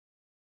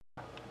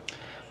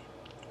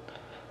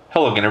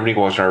Hello again, everybody.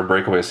 Watching our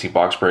breakaway C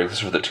box break. This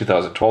is for the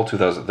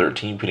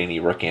 2012-2013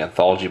 Panini Rookie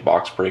Anthology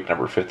box break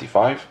number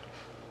 55.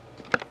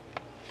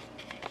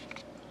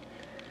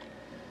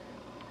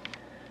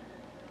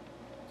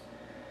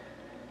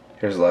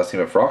 Here's the last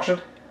team up for auction.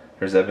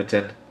 Here's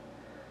Edmonton.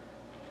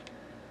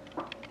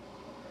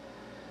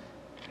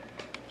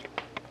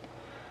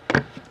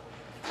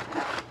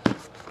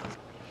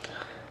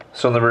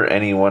 So number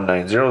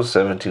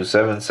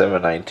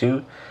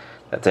NE190727792.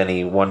 That's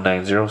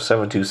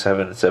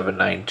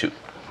NE190727792.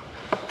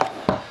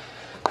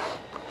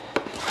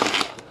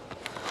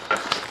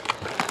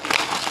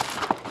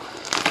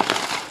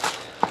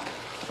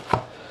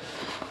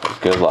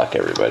 Good luck,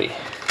 everybody.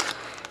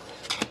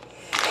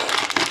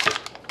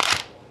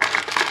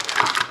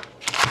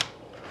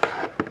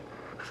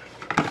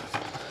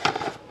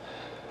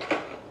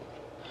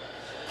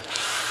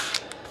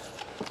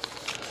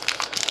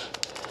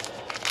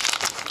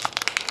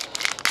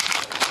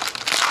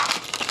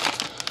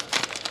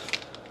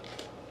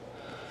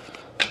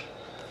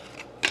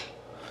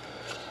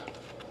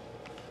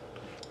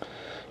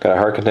 Got a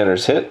hard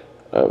contenders hit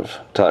of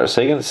Tyler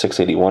Seguin,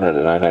 681 out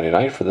of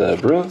 999 for the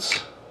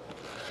Bruins.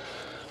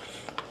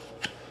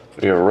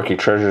 We have a rookie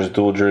treasures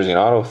dual jersey and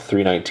auto,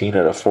 319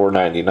 out of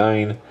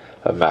 499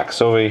 of Max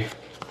Sovey.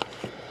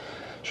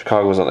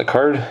 Chicago's on the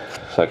card,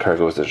 so that card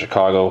goes to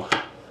Chicago.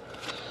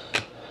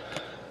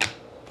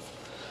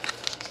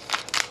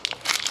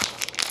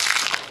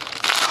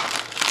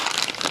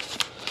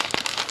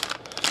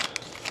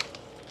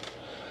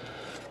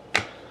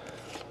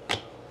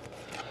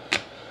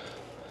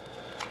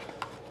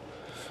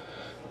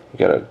 We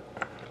got a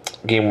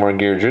game worn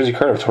gear jersey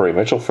card of Torrey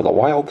Mitchell for the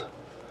Wild.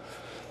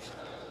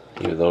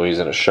 Even though he's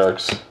in a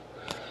Sharks,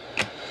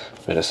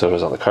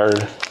 Minnesota's on the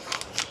card.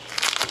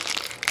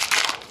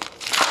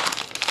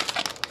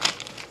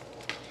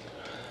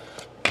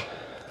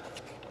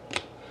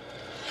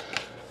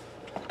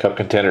 Cup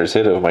contenders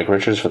hit of Mike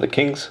Richards for the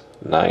Kings,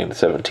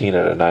 917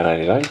 out of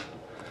 999.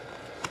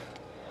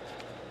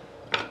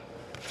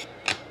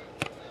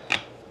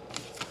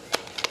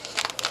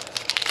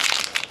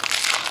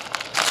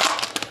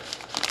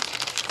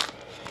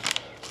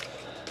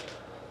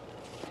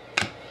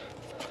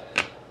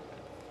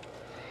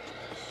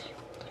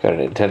 Got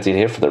an intensity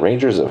hit for the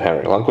Rangers of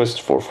Henrik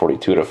Lundqvist,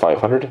 442 to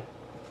 500.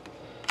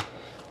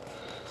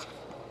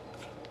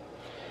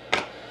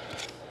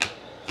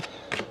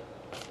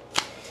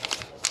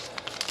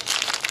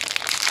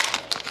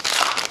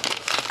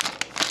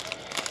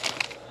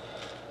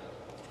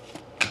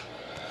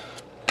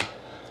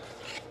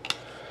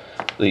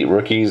 The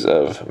rookies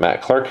of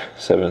Matt Clark,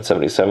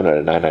 777 out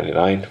of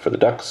 999 for the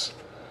Ducks.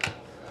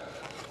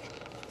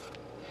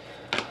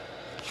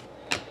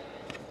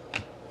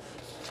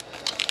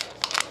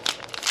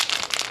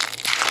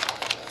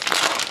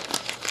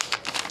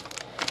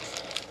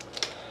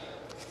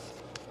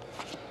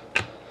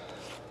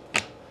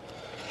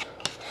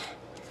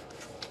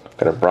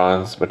 Got a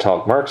bronze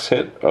metallic marks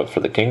hit for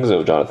the Kings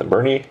of Jonathan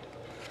Bernier.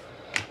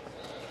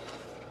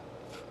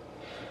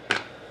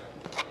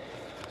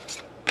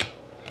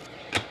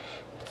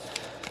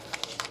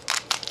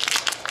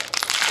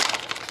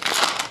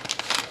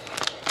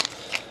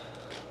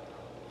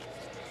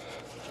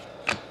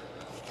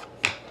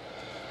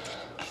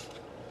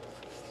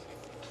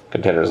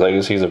 Contenders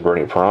Legacies of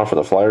Bernie Perron for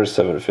the Flyers,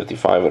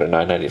 755 out of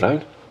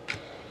 999.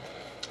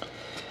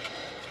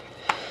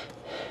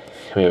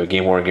 We have a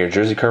game worn gear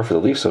jersey card for the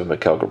Leafs of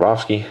Mikhail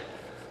Grabowski.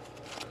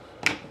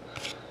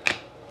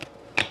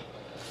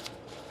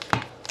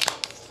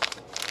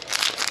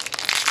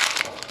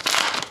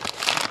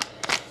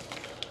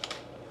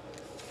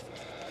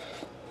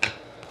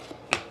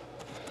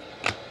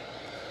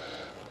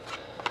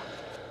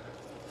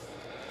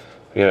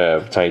 We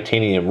got a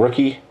titanium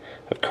rookie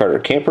of Carter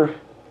Camper.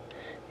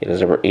 It is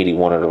number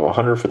 81 out of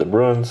 100 for the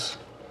Bruins.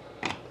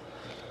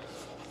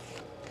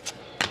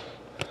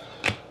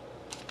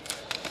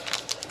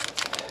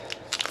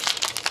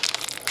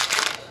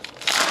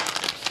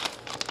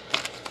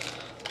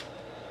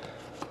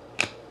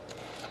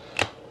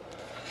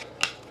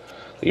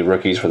 The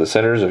rookies for the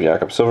Senators of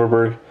Jakob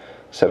Silfverberg,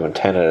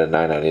 710 out of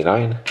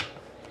 999.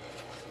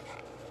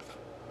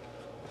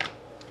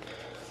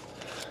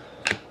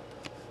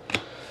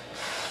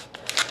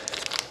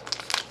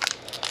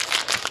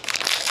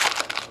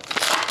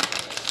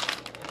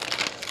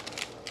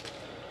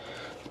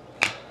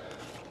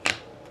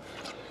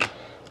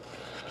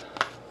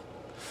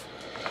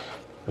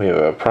 We have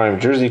a prime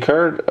jersey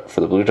card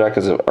for the Blue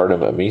Jackets of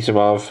Artem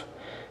Amisimov.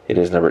 It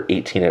is number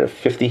 18 out of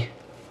 50.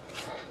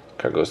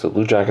 Card goes to the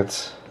Blue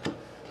Jackets.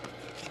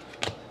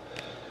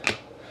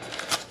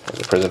 There's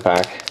a prison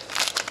pack.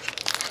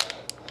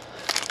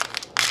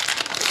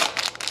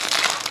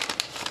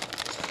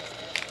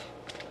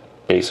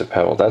 Base of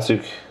Pavel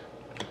Datsyuk.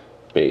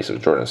 Base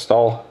of Jordan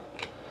Staal.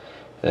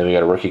 And then we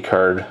got a rookie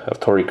card of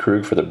Torrey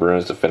Krug for the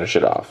Bruins to finish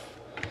it off.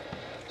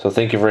 So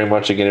thank you very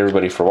much again,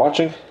 everybody, for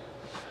watching.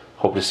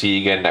 Hope to see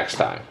you again next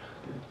time.